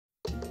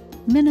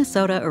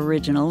Minnesota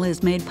Original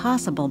is made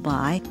possible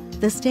by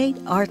the State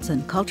Arts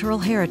and Cultural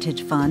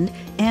Heritage Fund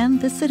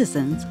and the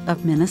citizens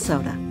of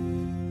Minnesota.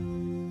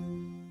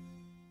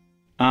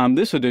 On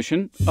this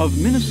edition of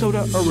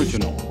Minnesota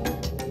Original,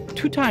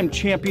 two-time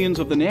champions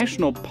of the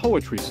National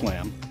Poetry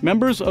Slam,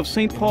 members of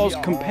St. Paul's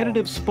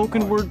competitive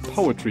spoken word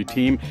poetry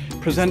team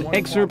present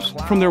excerpts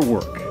from their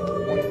work.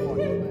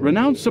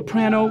 Renowned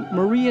soprano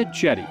Maria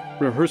Jette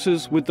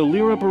rehearses with the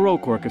Lyra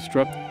Baroque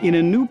Orchestra in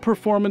a new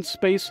performance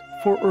space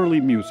for early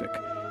music,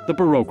 the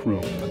Baroque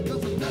Room.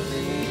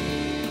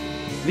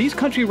 These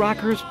country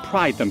rockers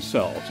pride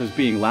themselves as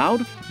being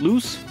loud,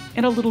 loose,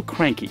 and a little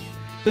cranky.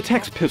 The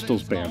Tex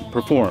Pistols Band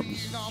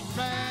performs.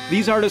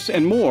 These artists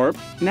and more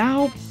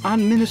now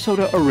on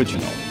Minnesota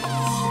Original.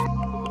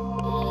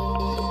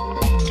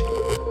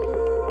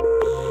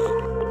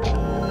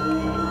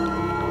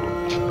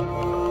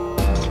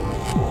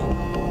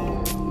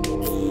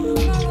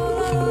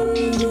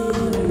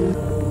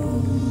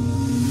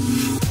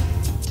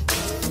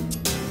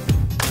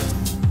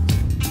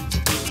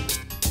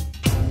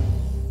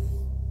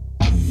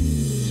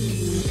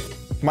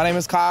 My name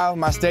is Kyle.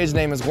 My stage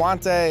name is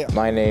Guante.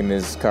 My name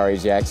is Kari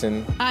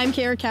Jackson. I'm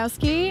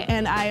Karakowski,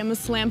 and I am a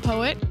slam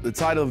poet. The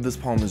title of this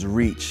poem is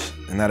Reach,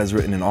 and that is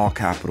written in all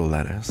capital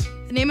letters.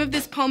 The name of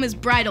this poem is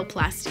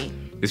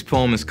Bridalplasty. This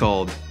poem is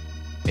called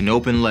An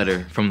Open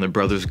Letter from the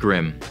Brothers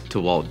Grimm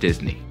to Walt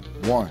Disney.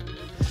 1.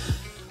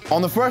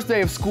 On the first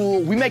day of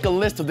school, we make a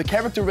list of the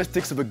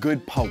characteristics of a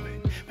good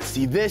poet. But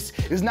see, this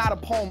is not a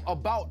poem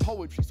about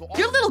poetry, so...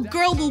 Your little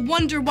girl will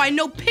wonder why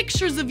no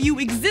pictures of you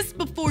exist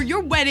before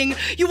your wedding.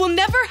 You will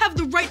never have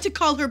the right to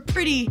call her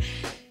pretty.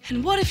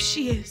 And what if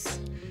she is?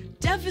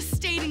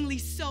 Devastatingly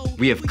so.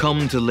 We have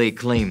come to lay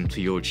claim to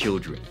your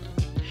children.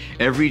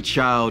 Every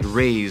child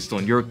raised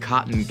on your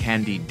cotton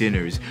candy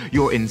dinners,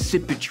 your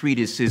insipid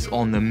treatises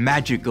on the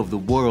magic of the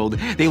world,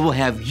 they will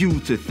have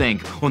you to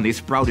thank when they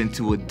sprout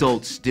into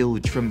adults still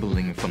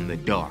trembling from the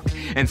dark.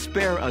 And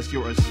spare us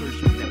your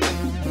assertion that...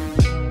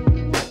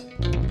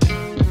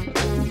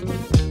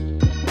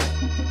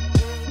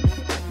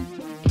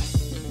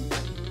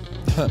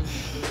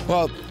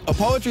 Well, a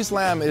poetry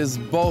slam is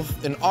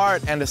both an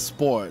art and a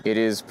sport. It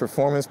is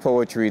performance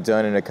poetry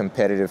done in a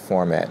competitive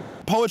format.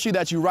 Poetry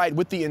that you write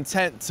with the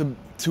intent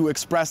to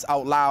express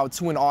out loud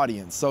to an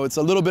audience. So it's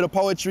a little bit of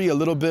poetry, a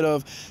little bit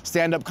of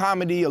stand-up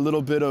comedy, a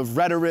little bit of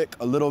rhetoric,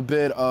 a little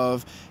bit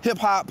of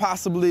hip-hop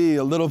possibly,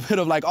 a little bit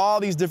of like all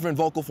these different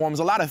vocal forms,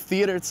 a lot of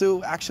theater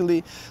too,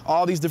 actually.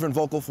 All these different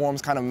vocal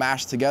forms kind of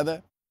mashed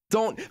together.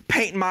 Don't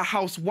paint my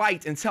house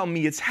white and tell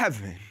me it's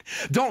heaven.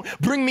 Don't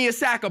bring me a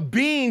sack of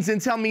beans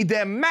and tell me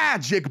they're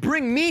magic.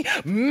 Bring me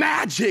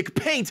magic.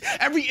 Paint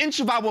every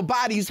inch of our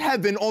bodies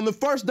heaven. On the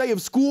first day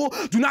of school,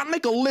 do not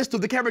make a list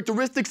of the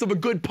characteristics of a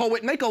good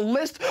poet. Make a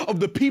list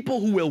of the people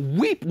who will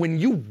weep when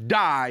you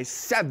die.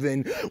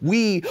 7.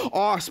 We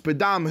are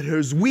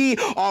speedometers. We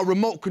are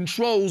remote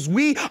controls.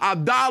 We are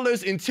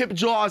dollars in tip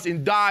jars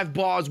and dive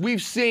bars.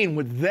 We've seen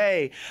what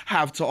they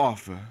have to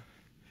offer.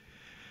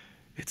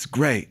 It's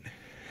great.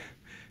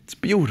 It's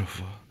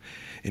beautiful,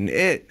 and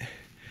it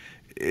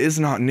is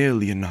not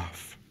nearly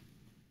enough.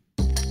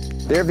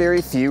 There are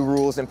very few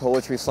rules in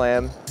Poetry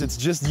Slam. It's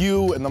just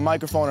you and the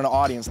microphone and the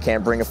audience.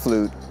 Can't bring a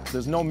flute.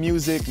 There's no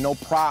music, no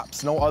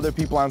props, no other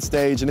people on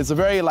stage, and it's a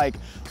very like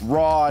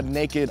raw,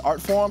 naked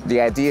art form.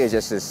 The idea is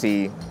just to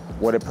see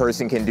what a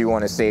person can do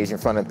on a stage in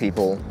front of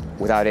people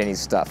without any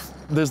stuff.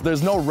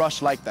 There's no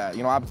rush like that.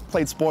 You know, I've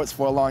played sports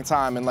for a long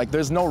time, and like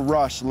there's no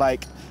rush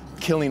like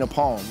killing a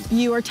poem.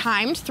 You are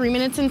timed 3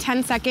 minutes and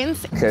 10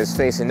 seconds. Because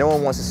face it, no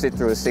one wants to sit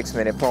through a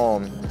 6-minute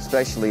poem,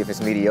 especially if it's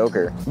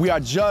mediocre. We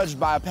are judged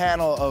by a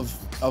panel of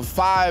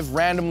 5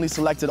 randomly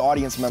selected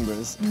audience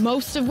members.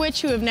 Most of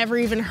which who have never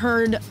even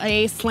heard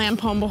a slam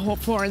poem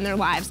before in their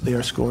lives. They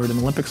are scored in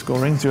Olympic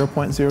scoring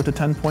 0.0 to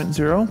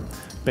 10.0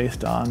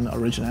 based on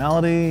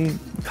originality,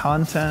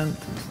 content,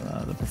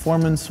 the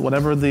performance,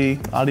 whatever the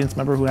audience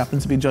member who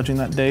happens to be judging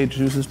that day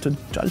chooses to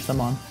judge them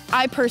on.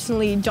 I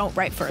personally don't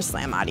write for a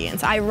slam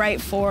audience. I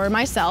write for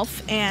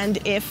myself, and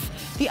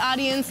if the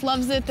audience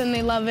loves it, then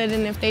they love it,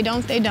 and if they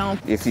don't, they don't.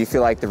 If you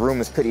feel like the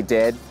room is pretty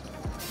dead,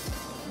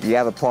 you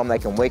have a poem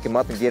that can wake them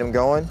up and get them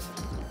going,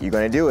 you're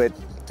gonna do it.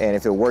 And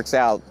if it works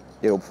out,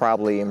 it'll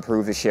probably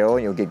improve the show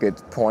and you'll get good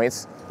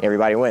points.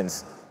 Everybody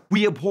wins.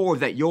 We abhor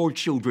that your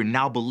children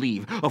now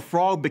believe a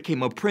frog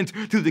became a prince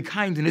through the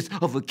kindness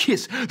of a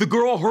kiss. The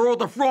girl hurled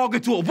the frog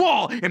into a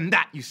wall, and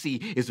that, you see,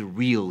 is a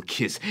real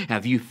kiss.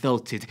 Have you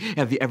felt it?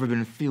 Have you ever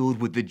been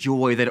filled with the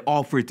joy that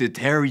offered to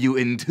tear you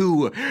in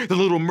two? The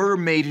little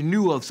mermaid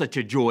knew of such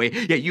a joy,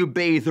 yet you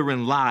bathe her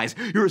in lies.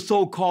 Your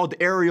so-called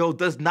Ariel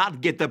does not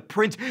get the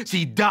prince,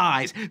 she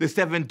dies. The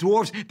 7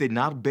 dwarfs did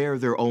not bear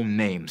their own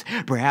names.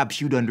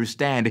 Perhaps you'd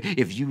understand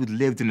if you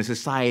lived in a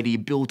society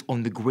built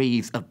on the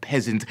graves of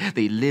peasants.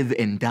 They live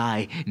and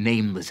die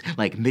nameless,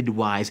 like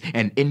midwives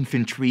and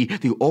infantry,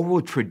 the oral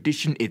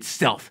tradition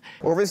itself.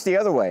 Or if it's the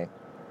other way,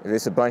 if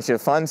it's a bunch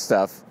of fun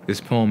stuff.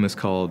 This poem is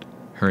called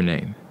Her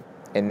Name.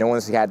 And no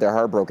one's had their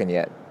heart broken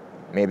yet.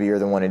 Maybe you're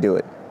the one to do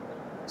it.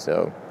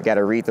 So you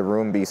gotta read the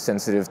room, be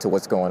sensitive to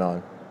what's going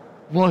on.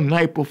 One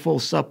night before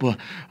supper,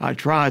 I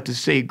tried to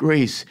say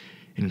grace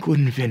and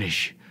couldn't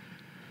finish.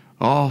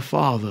 Our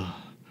Father,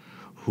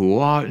 who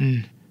art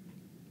in...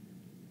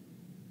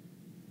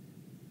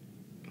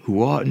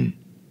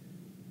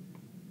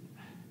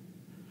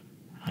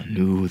 I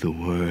knew the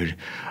word.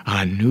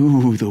 I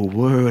knew the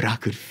word. I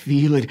could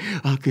feel it.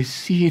 I could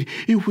see it.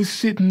 It was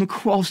sitting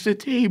across the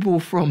table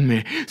from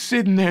me,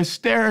 sitting there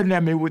staring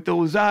at me with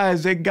those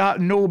eyes that got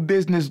no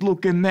business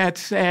looking that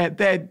sad,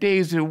 that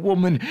daisy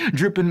woman,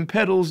 dripping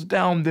petals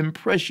down them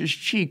precious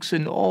cheeks,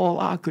 and all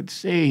I could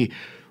say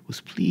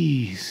was,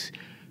 please,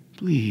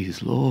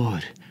 please,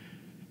 Lord,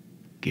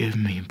 give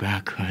me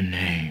back her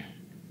name.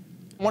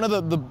 One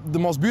of the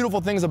most beautiful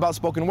things about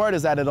spoken word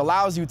is that it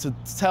allows you to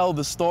tell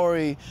the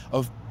story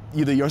of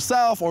either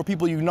yourself or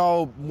people you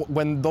know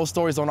when those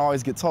stories don't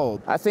always get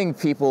told. I think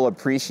people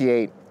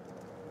appreciate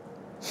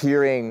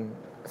hearing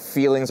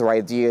feelings or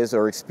ideas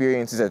or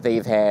experiences that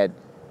they've had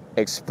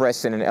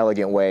expressed in an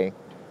elegant way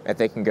that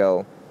they can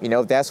go, you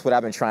know, that's what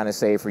I've been trying to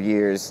say for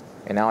years,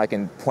 and now I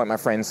can point my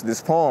friends to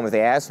this poem if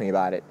they ask me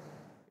about it.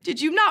 Did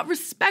you not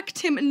respect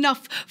him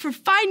enough for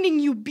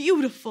finding you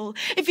beautiful?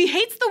 If he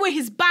hates the way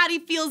his body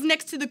feels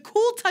next to the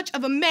cool touch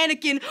of a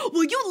mannequin,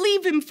 will you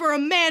leave him for a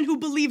man who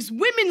believes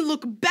women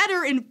look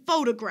better in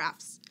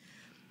photographs?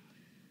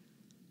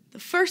 The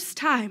first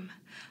time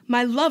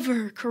my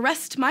lover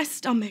caressed my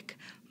stomach,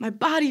 my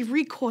body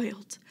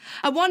recoiled.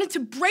 I wanted to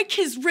break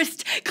his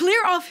wrist,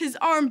 clear off his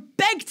arm,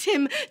 begged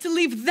him to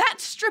leave that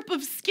strip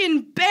of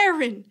skin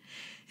barren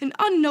and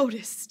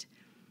unnoticed.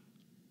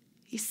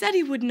 He said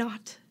he would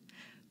not.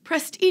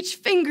 Pressed each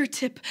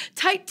fingertip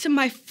tight to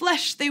my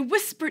flesh, they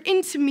whispered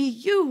into me,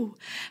 you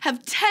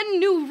have 10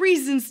 new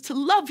reasons to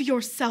love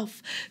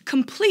yourself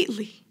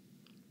completely.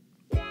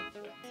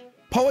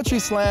 Poetry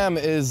slam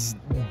is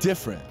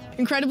different.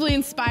 Incredibly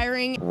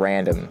inspiring.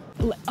 Random.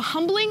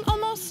 Humbling,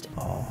 almost.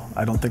 Oh,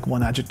 I don't think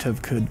one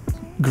adjective could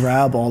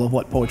grab all of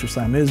what poetry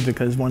slam is,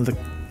 because one of the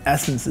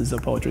essences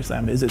of poetry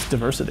slam is its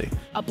diversity.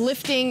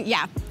 Uplifting,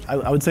 yeah.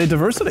 I would say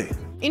diversity.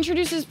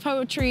 Introduces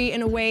poetry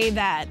in a way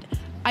that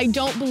I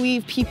don't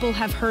believe people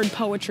have heard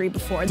poetry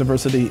before.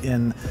 Diversity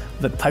in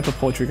the type of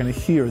poetry you're going to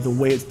hear, the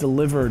way it's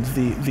delivered,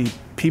 the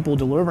people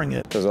delivering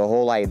it. Because the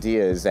whole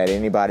idea is that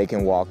anybody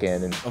can walk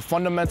in. And a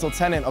fundamental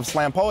tenet of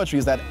slam poetry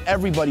is that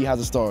everybody has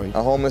a story.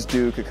 a homeless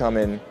dude could come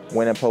and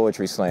win a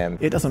poetry slam.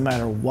 It doesn't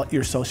matter what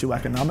your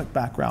socioeconomic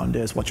background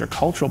is, what your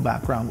cultural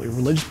background, what your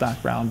religious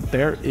background,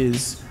 there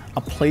is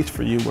a place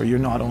for you where you're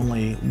not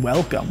only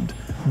welcomed,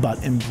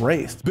 but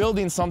embraced.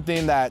 Building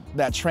something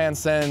that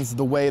transcends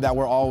the way that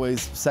we're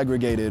always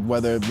segregated,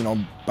 whether, you know,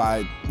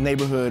 by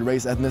neighborhood,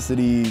 race,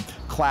 ethnicity,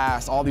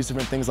 class, all these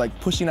different things, like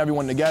pushing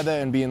everyone together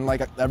and being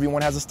like,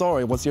 everyone has a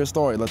story. What's your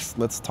story?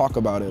 Let's talk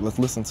about it. Let's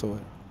listen to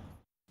it.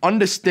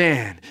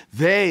 Understand,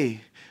 they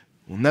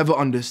will never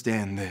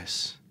understand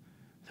this.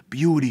 The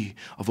beauty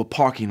of a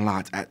parking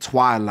lot at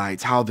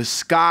twilight, how the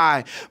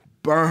sky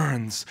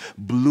burns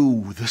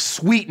blue, the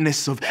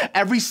sweetness of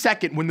every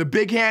second when the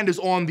big hand is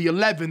on the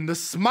 11, the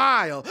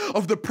smile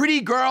of the pretty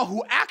girl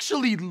who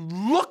actually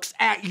looks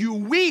at you.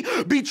 We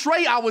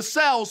betray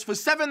ourselves for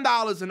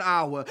 $7 an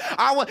hour.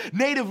 Our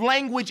native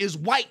language is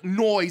white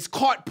noise,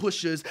 cart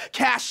pushers,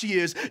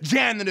 cashiers,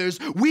 janitors.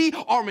 We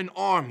are an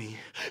army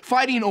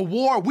fighting a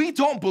war we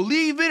don't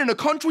believe in a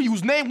country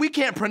whose name we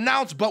can't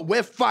pronounce, but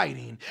we're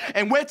fighting.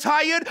 And we're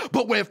tired,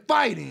 but we're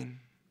fighting.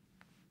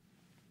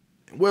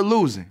 We're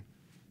losing,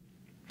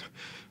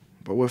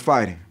 but we're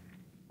fighting.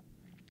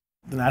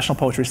 The National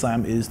Poetry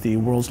Slam is the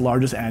world's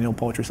largest annual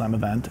poetry slam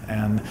event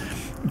and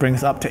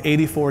brings up to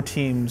 84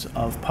 teams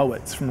of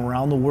poets from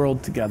around the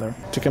world together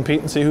to compete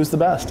and see who's the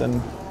best,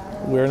 and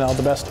we're now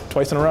the best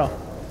twice in a row.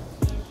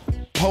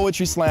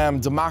 Poetry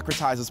slam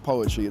democratizes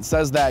poetry. It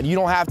says that you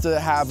don't have to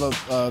have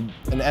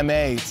an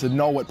MA to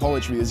know what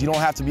poetry is. You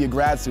don't have to be a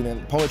grad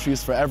student. Poetry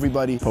is for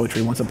everybody.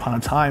 Poetry, once upon a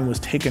time, was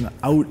taken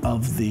out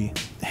of the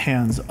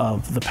hands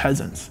of the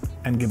peasants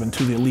and given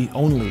to the elite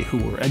only, who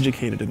were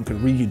educated and could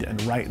read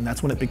and write, and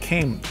that's when it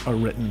became a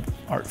written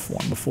art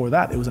form. Before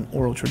that, it was an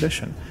oral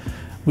tradition.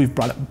 We've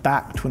brought it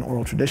back to an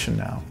oral tradition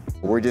now.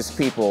 We're just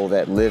people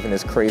that live in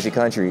this crazy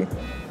country,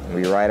 and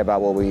we write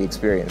about what we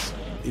experience.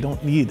 You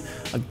don't need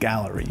a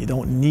gallery, you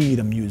don't need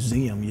a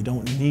museum, you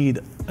don't need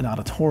an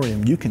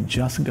auditorium. You can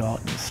just go out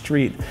in the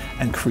street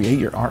and create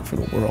your art for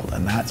the world,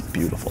 and that's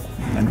beautiful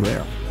and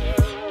rare.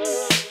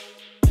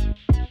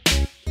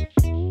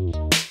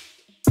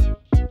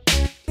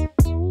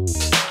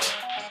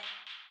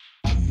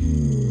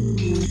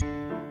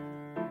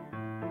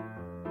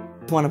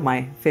 One of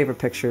my favorite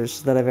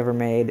pictures that I've ever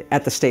made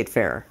at the State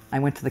Fair. I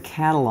went to the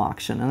cattle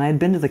auction, and I had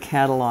been to the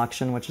cattle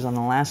auction, which was on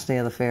the last day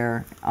of the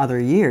fair, other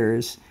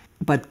years,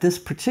 but this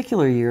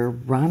particular year,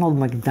 Ronald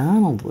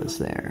McDonald was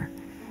there.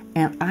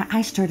 And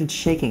I started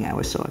shaking. I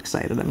was so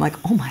excited. I'm like,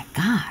 oh my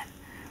God,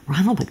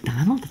 Ronald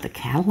McDonald at the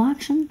cattle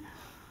auction?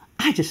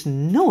 I just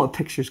know a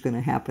picture's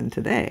gonna happen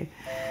today.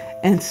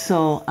 And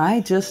so I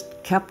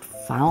just kept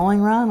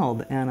following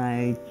Ronald, and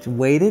I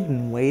waited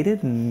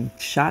and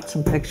shot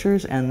some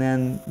pictures, and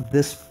then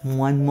this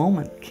one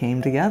moment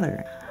came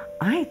together.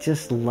 I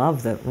just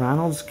love that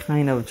Ronald's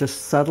kind of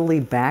just subtly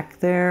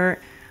back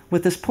there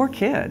with this poor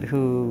kid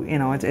who, you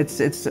know,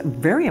 it's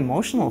very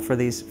emotional for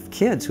these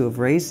kids who have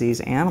raised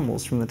these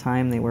animals from the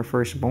time they were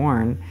first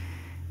born,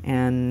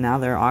 and now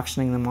they're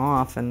auctioning them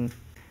off. And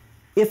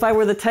if I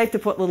were the type to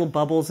put little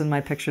bubbles in my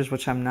pictures,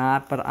 which I'm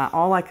not, but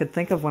all I could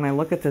think of when I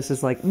look at this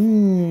is like,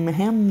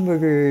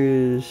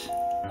 hamburgers.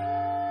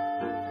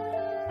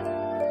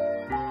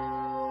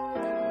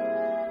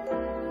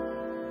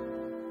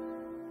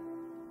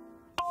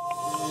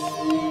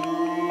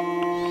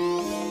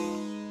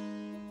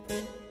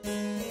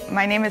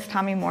 My name is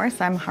Tommy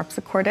Morse. I'm a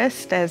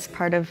harpsichordist as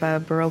part of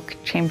a Baroque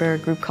chamber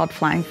group called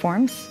Flying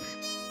Forms.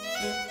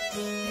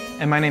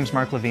 And my name's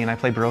Mark Levine. I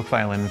play Baroque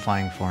violin in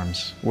Flying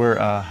Forms. We're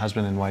a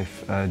husband and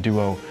wife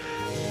duo.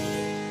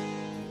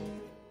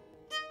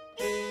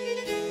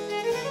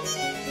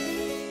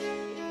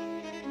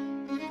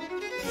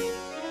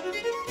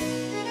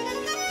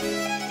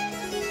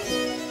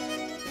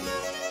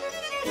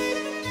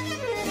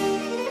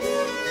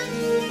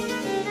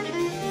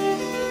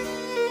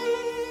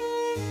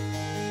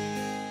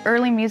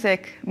 Early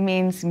music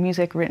means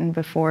music written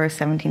before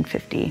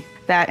 1750.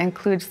 That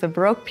includes the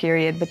Baroque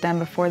period, but then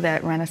before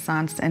that,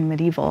 Renaissance and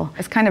medieval.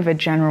 It's kind of a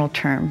general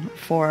term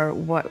for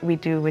what we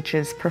do, which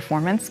is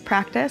performance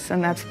practice,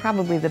 and that's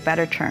probably the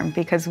better term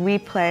because we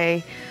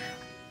play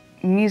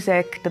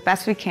music the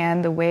best we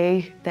can, the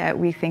way that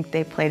we think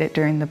they played it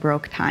during the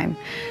Baroque time.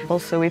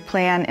 Also, we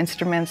play on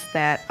instruments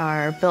that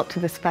are built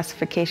to the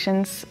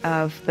specifications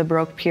of the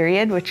Baroque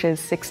period, which is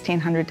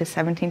 1600 to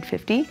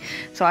 1750.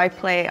 So I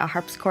play a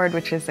harpsichord,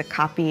 which is a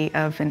copy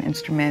of an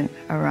instrument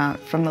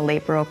from the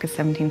late Baroque, a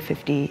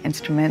 1750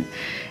 instrument.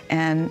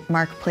 And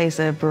Mark plays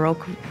a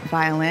Baroque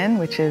violin,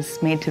 which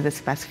is made to the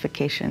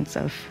specifications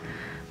of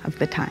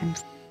the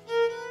times.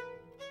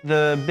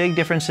 The big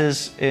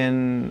differences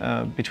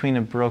between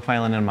a Baroque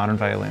violin and a modern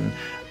violin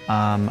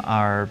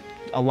are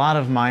a lot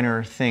of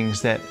minor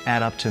things that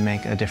add up to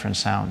make a different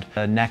sound.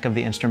 The neck of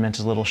the instrument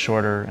is a little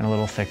shorter and a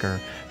little thicker.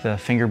 The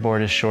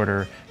fingerboard is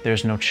shorter.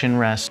 There's no chin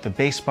rest. The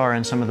bass bar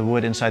and some of the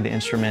wood inside the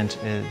instrument,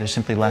 there's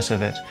simply less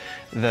of it.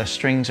 The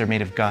strings are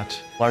made of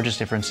gut. Largest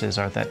differences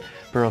are that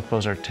Baroque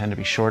bows tend to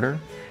be shorter,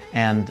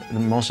 and the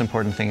most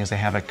important thing is they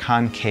have a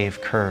concave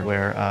curve,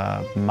 where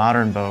a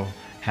modern bow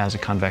has a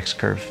convex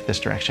curve this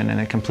direction, and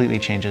it completely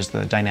changes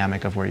the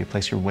dynamic of where you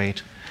place your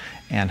weight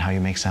and how you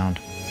make sound.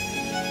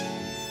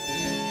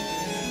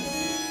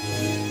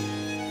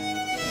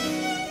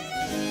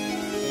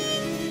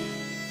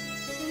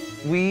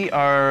 We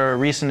are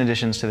recent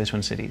additions to the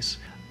Twin Cities,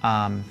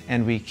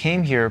 and we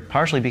came here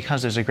partially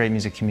because there's a great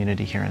music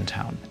community here in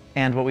town.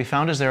 And what we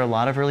found is there are a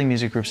lot of early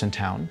music groups in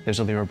town. There's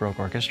a Lyra Baroque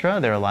Orchestra.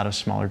 There are a lot of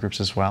smaller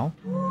groups as well.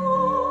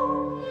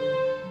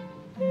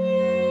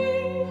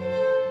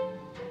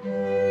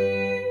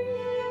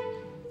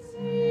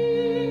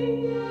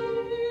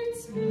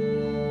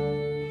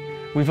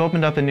 We've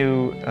opened up a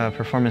new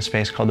performance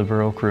space called the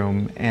Baroque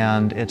Room,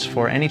 and it's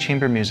for any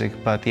chamber music,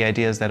 but the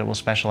idea is that it will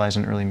specialize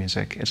in early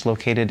music. It's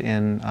located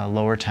in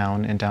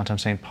Lowertown in downtown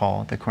St.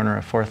 Paul, at the corner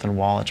of 4th and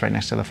Wall. It's right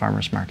next to the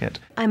Farmers Market.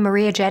 I'm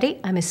Maria Jette.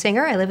 I'm a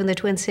singer. I live in the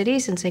Twin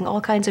Cities and sing all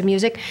kinds of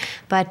music,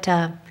 but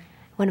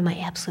one of my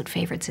absolute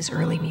favorites is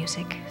early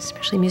music,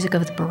 especially music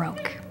of the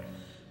Baroque.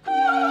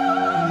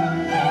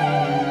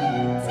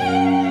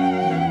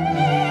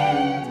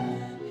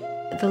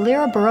 The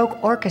Lyra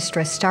Baroque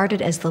Orchestra started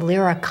as the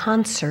Lyra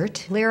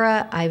Concert.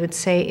 Lyra, I would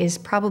say, is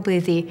probably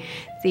the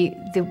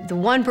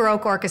one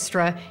Baroque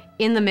orchestra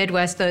in the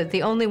Midwest,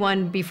 the only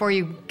one before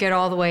you get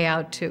all the way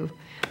out to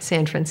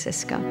San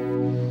Francisco.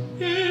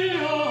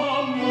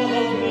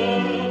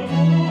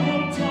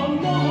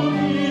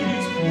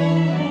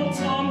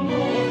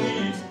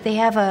 They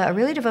have a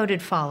really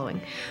devoted following,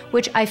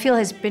 which I feel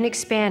has been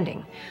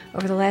expanding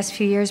over the last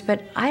few years,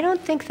 but I don't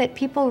think that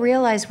people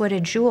realize what a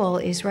jewel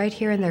is right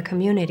here in their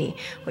community,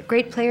 what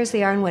great players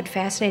they are and what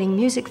fascinating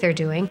music they're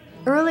doing.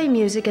 Early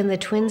music in the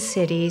Twin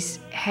Cities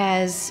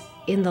has,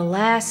 in the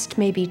last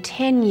maybe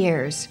 10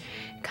 years,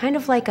 kind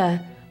of like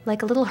a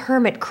little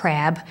hermit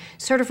crab,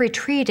 sort of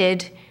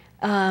retreated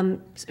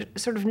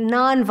sort of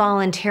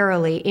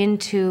non-voluntarily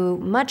into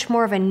much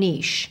more of a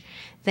niche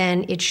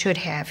than it should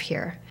have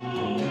here.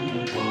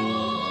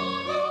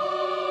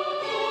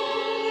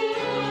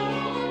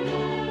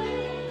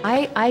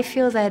 I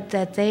feel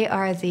that they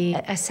are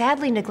a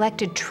sadly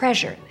neglected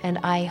treasure, and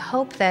I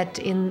hope that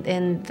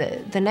in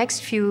the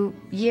next few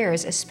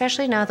years,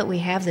 especially now that we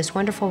have this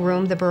wonderful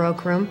room, the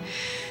Baroque Room,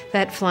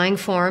 that Flying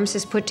Forms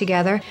has put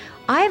together,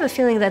 I have a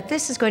feeling that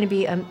this is going to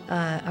be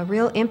a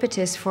real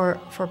impetus for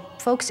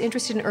folks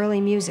interested in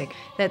early music,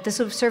 that this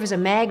will serve as a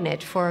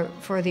magnet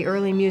for the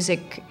early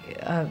music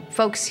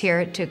folks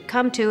here to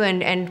come to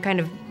and kind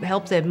of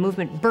help the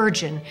movement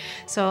burgeon.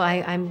 So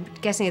I'm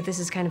guessing that this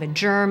is kind of a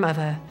germ of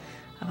a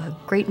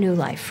great new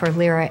life for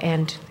Lyra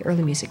and the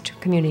early music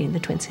community in the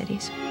Twin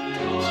Cities.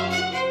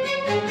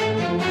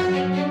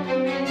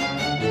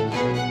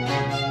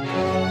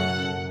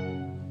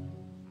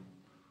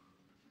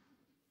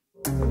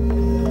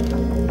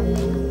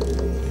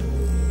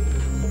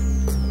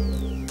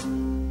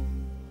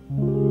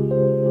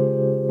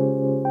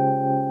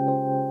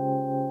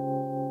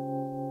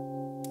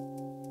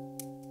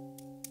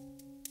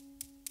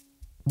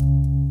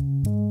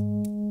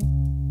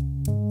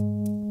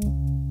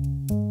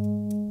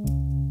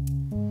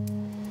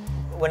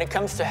 When it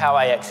comes to how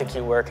I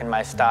execute work and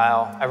my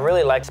style, I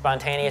really like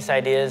spontaneous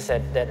ideas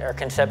that are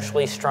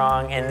conceptually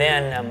strong. And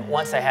then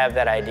once I have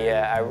that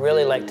idea, I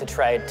really like to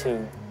try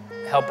to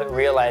help it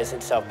realize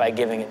itself by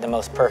giving it the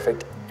most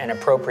perfect and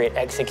appropriate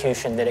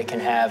execution that it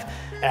can have.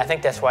 And I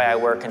think that's why I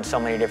work in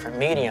so many different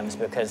mediums,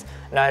 because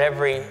not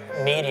every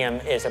medium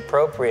is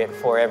appropriate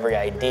for every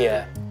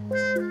idea.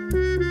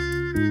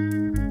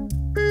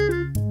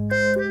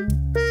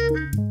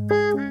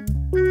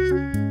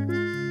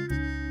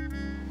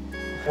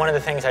 One of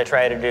the things I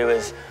try to do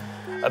is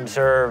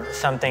observe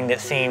something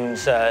that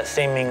seems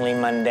seemingly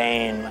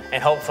mundane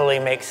and hopefully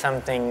make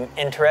something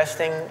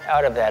interesting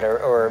out of that,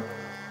 or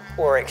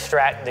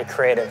extract the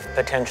creative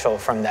potential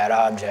from that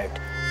object.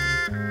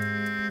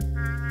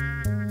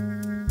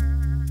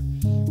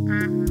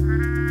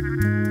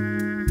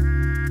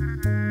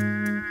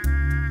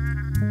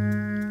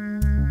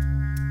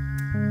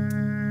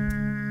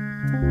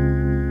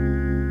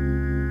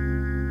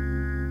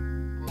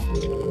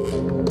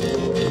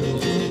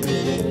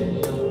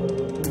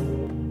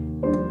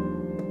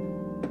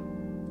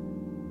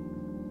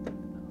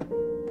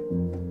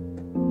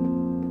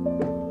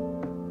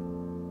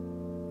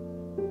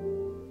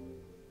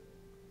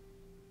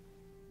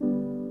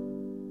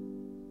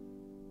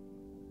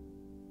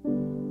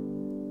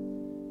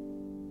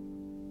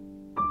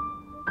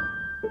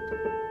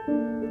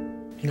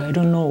 I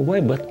don't know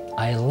why, but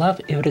I love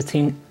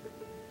everything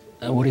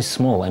what is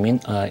small, I mean,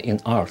 in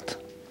art.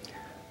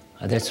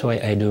 That's why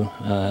I do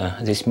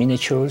these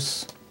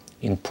miniatures.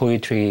 In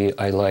poetry,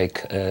 I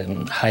like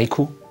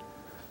haiku.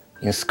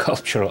 In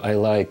sculpture, I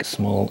like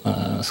small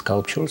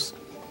sculptures.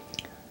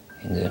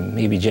 And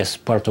maybe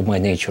just part of my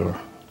nature,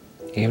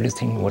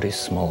 everything what is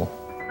small.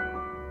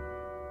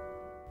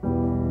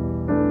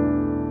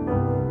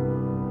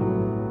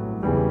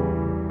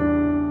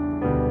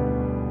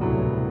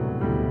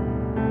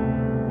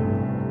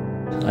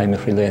 I'm a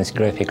freelance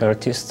graphic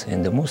artist,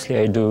 and mostly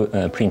I do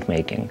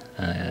printmaking.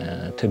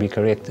 To be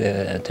correct,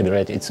 to be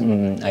right,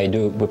 I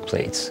do book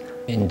plates.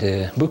 And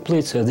book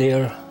plates they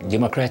are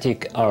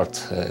democratic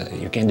art.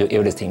 You can do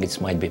everything. It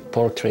might be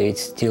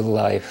portraits, still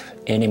life,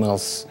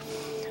 animals,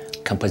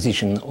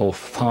 composition of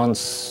fonts.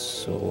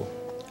 So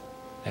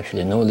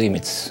actually no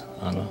limits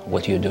on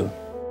what you do.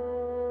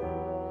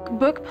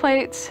 Book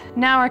plates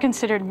now are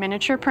considered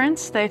miniature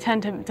prints. They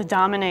tend to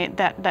dominate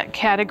that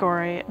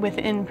category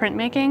within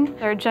printmaking.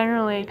 They're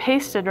generally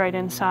pasted right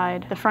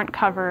inside the front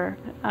cover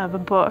of a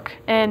book,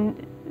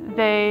 and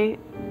they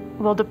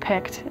will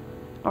depict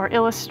or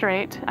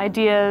illustrate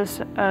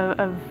ideas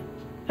of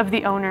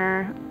the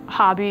owner,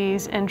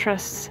 hobbies,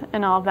 interests,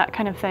 and all of that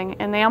kind of thing.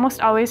 And they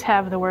almost always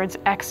have the words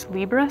ex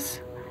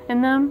libris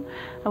in them,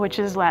 which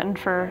is Latin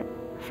for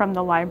from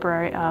the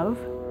library of.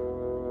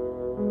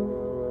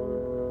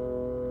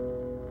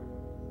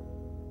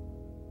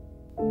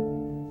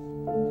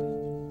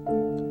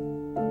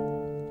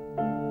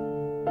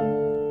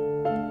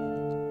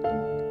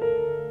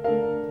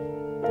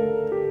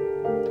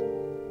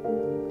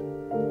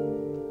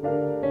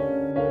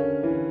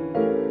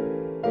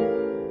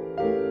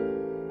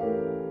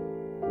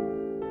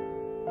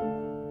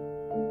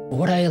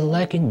 What I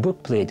like in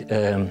bookplate,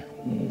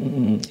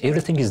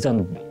 everything is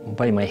done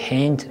by my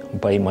hand,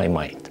 by my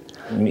mind.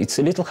 It's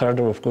a little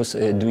harder, of course,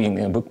 doing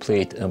a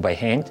bookplate by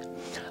hand,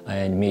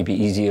 and maybe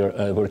easier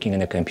working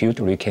on a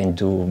computer. You can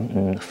do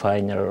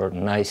finer,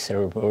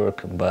 nicer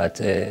work,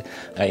 but I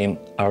am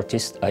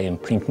artist, I am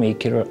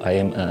printmaker, I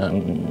am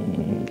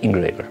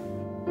engraver.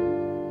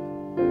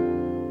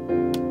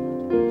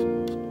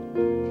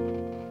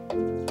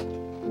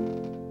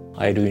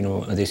 I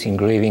do, this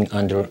engraving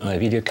under a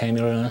video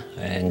camera,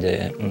 and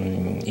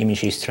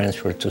image is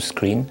transferred to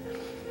screen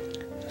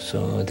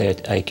so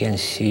that I can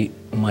see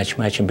much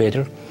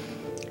better.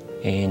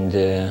 And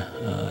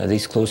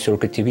this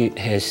closed-circuit TV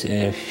has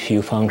a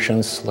few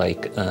functions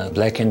like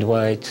black and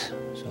white.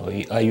 So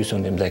I use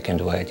only black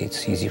and white,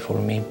 it's easy for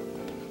me.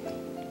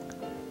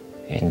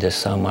 And there's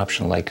some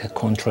option like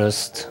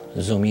contrast,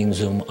 zoom in,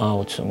 zoom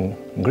out, some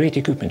great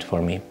equipment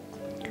for me.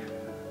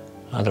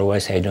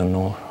 Otherwise, I don't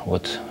know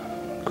what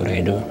could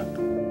I do.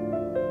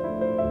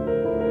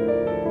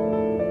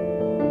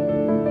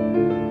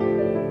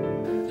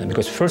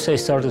 Because first I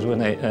started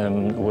when I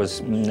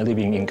was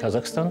living in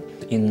Kazakhstan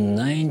in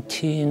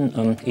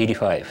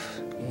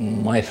 1985.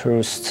 My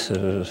first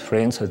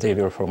friends, they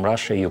were from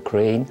Russia,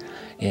 Ukraine,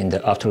 and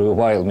after a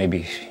while,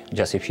 maybe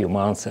just a few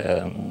months,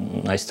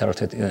 I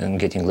started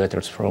getting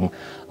letters from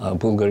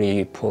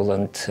Bulgaria,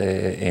 Poland,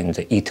 and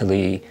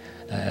Italy.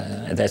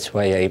 That's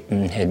why I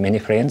had many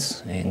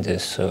friends, and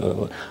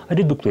so I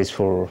did bookplates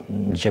for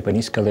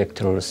Japanese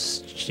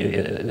collectors,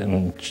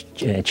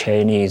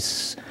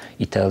 Chinese,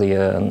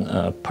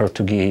 Italian,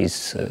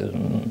 Portuguese,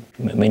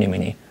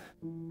 many.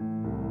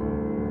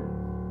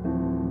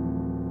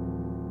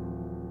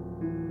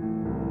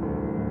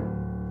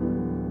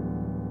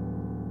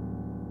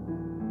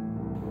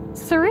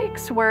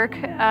 Sarik's work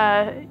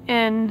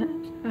in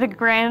the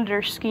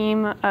grander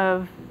scheme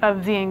of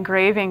the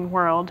engraving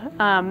world,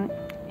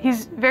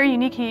 He's very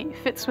unique. He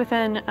fits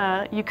within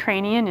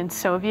Ukrainian and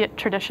Soviet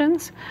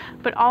traditions,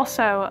 but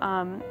also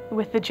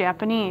with the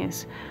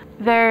Japanese.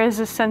 There is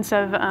a sense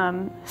of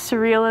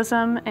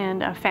surrealism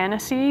and a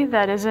fantasy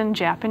that is in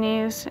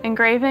Japanese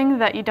engraving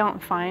that you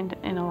don't find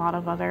in a lot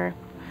of other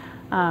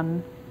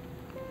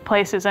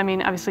places. I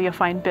mean, obviously you'll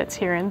find bits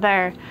here and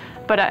there,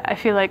 but I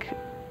feel like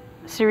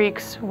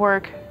Cirique's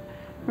work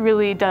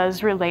really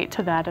does relate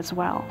to that as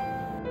well.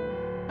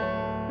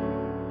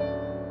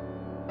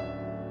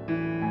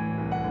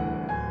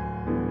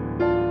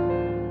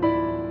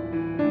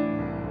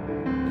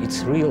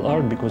 It's real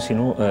art because, you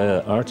know,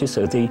 artists,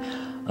 they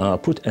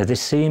put the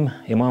same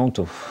amount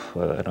of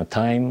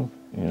time,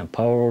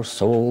 power,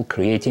 soul,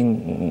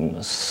 creating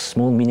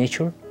small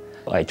miniature.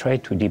 I try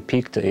to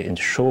depict and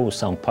show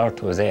some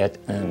part of that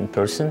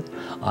person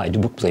I do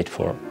bookplate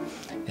for.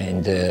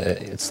 And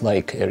it's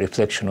like a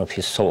reflection of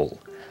his soul.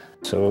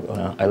 So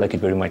I like it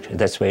very much.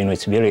 That's why, you know,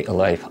 it's very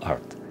alive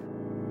art.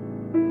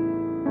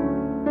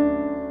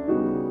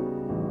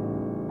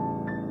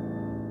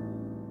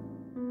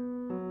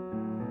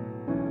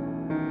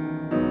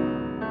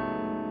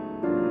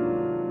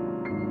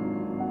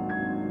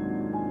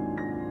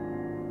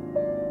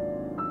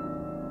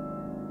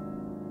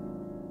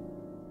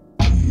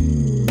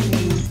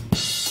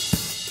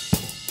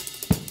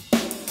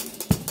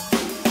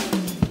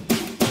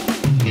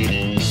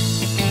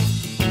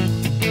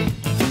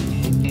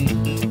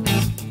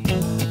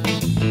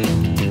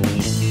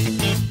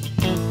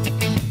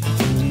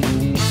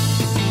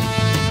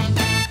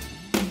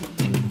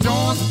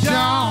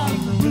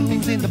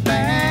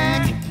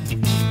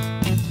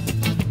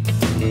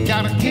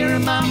 Gotta carry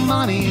my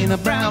money in a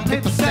brown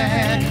paper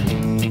sack.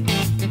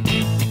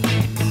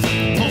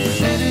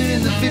 Said it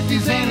in the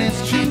 50s and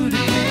it's true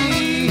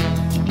today.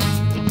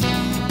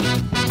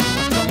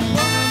 Don't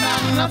worry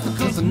about nothing,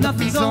 cause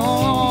nothing's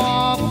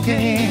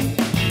okay.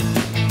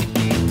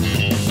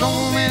 So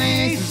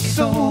many aces,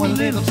 so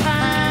little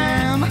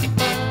time.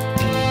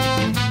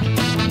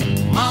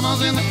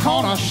 Mama's in the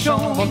corner,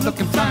 sure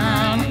looking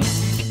fine.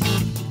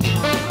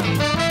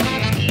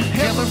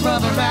 Help a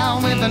brother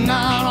out with a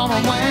knot on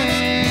her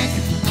wing.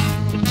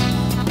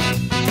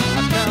 I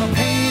got a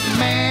paid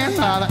man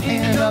by the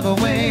end of the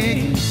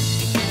way.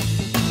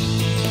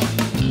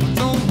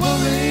 Don't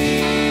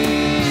worry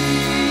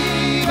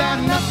about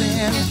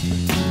nothing,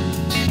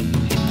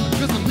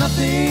 cause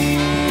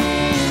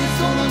nothing's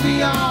gonna be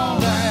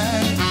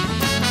alright.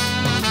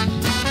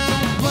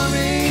 Don't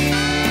worry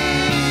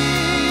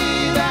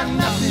about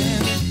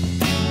nothing,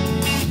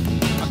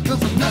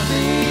 cause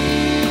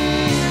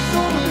nothing's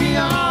gonna be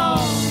alright.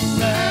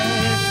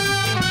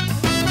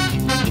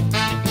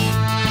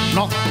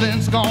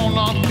 Nothing's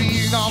gonna be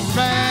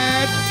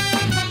alright.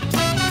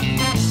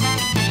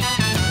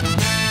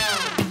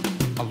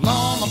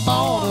 Along the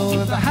border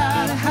with a high.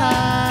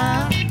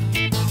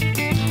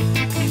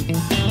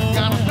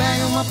 Gotta bag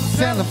him up and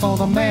sell it for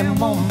the man who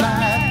won't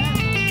buy.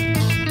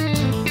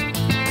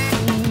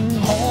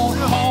 Hold,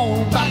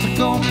 hold, about to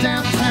go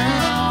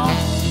downtown.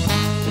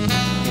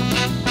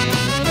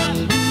 Got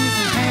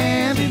losing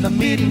hand in the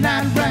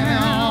midnight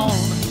round.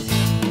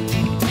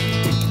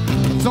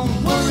 Don't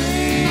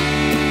worry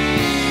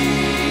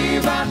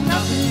about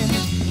nothing,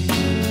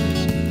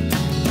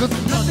 cause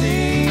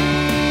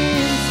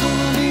nothing's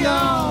gonna be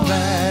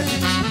alright.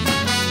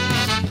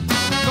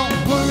 Don't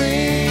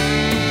worry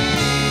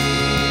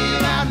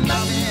about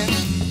nothing,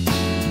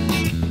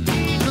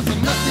 cause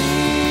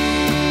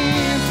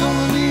nothing's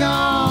gonna be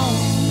alright.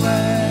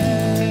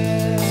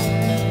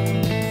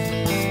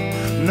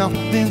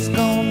 Nothing's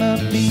gonna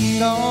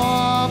be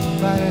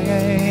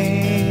alright.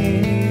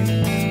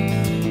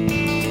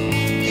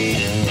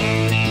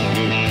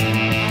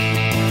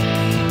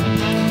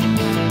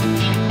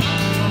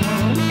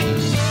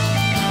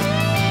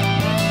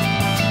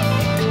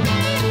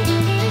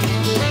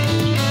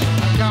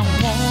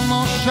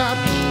 Shot,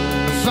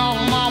 it's all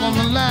on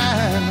the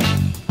line.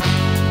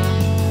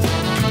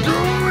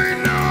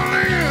 Going all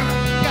in,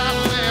 got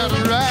that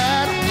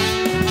right.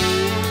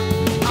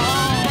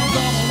 Oh,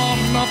 don't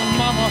want nothing,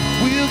 mama,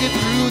 we'll get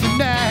through the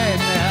night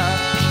now.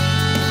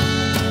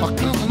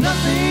 Cause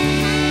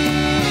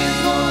nothing's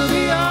gonna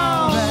be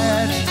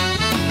alright.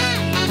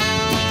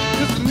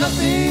 Cause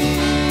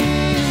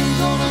nothing's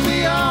gonna be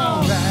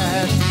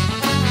alright.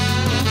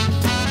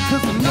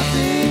 Cause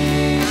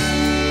nothing's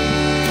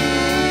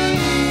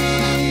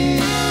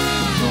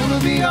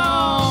be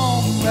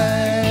alright.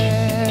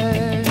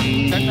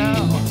 And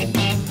now,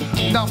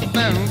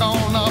 nothing's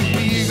gonna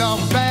be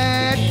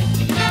alright.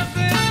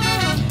 Nothing's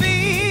gonna be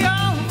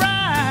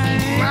alright.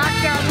 I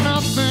got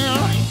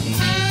nothing.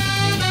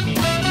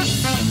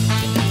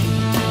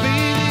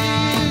 Baby,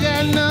 you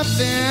got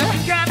nothing.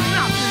 Got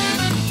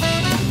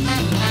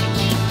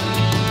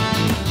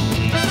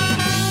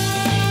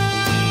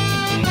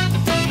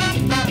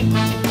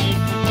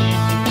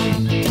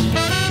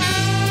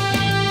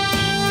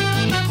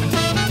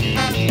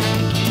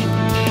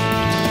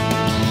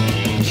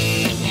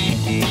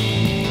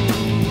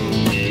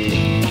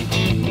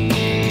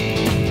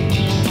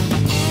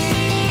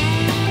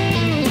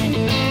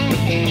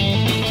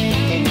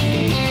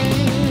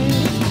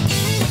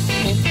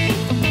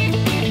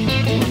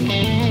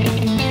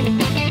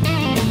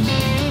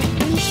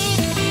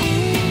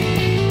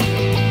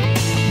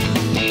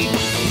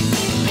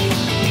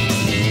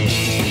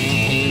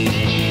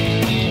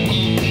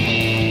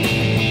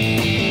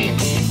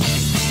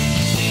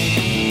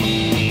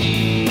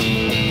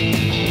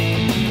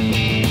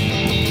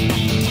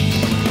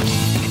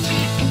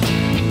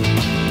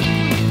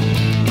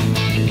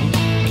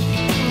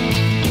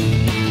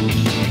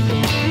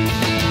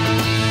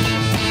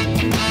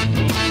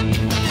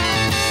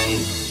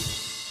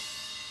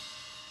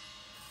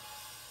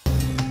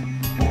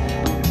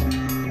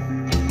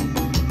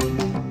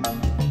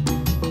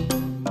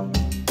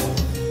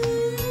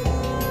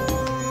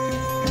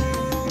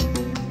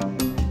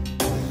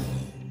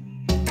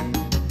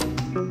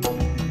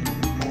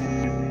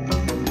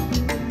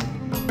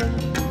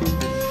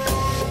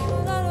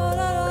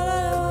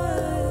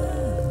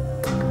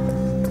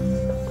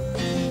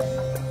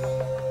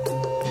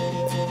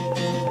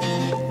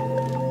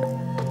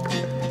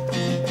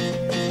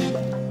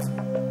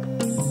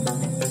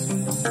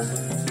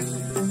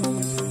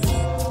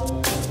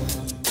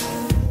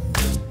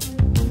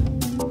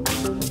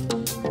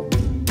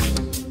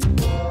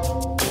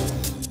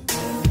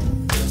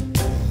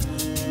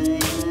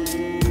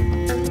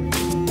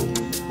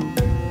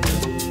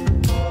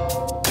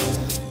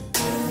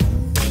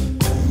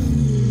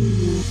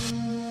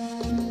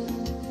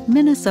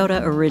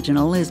Minnesota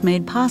Original is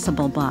made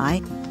possible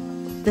by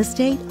the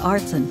State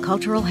Arts and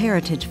Cultural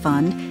Heritage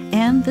Fund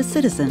and the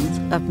citizens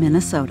of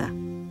Minnesota.